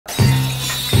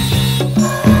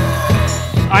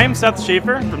I'm Seth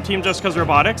Schaffer from Team Just Cause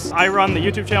Robotics. I run the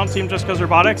YouTube channel Team Just Cause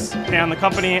Robotics and the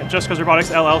company Just Cause Robotics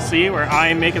LLC, where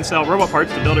I make and sell robot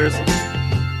parts to builders.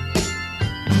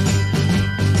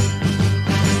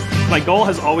 My goal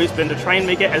has always been to try and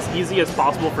make it as easy as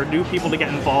possible for new people to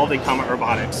get involved in combat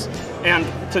robotics. And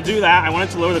to do that, I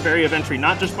wanted to lower the barrier of entry,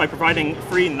 not just by providing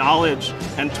free knowledge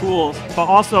and tools, but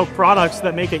also products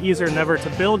that make it easier than ever to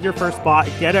build your first bot,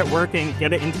 get it working,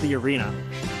 get it into the arena.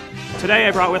 Today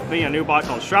I brought with me a new bot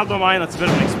called Shrapnel Mine that's a bit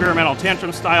of an experimental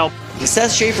tantrum style.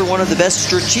 Seth Schaffer, one of the best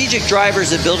strategic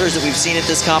drivers and builders that we've seen at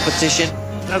this competition.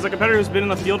 As a competitor who's been in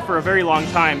the field for a very long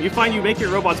time, you find you make your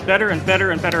robots better and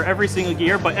better and better every single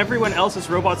year, but everyone else's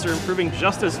robots are improving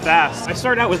just as fast. I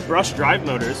started out with brush drive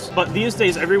motors, but these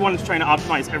days everyone's trying to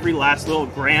optimize every last little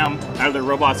gram out of their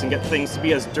robots and get things to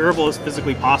be as durable as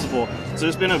physically possible. So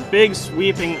there's been a big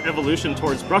sweeping evolution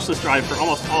towards brushless drive for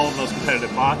almost all of those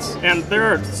competitive bots. And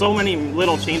there are so many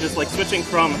little changes, like switching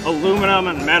from aluminum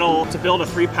and metal to build a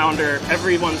 3-pounder.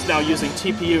 Everyone's now using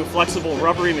TPU, flexible,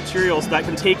 rubbery materials that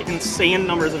can take insane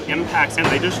numbers of impacts and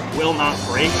they just will not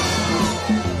break.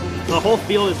 The whole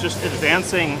field is just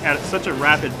advancing at such a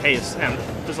rapid pace and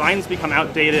designs become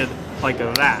outdated like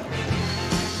that.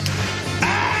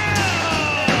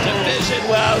 Division,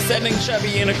 wow, sending Chevy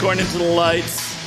Unicorn into the lights.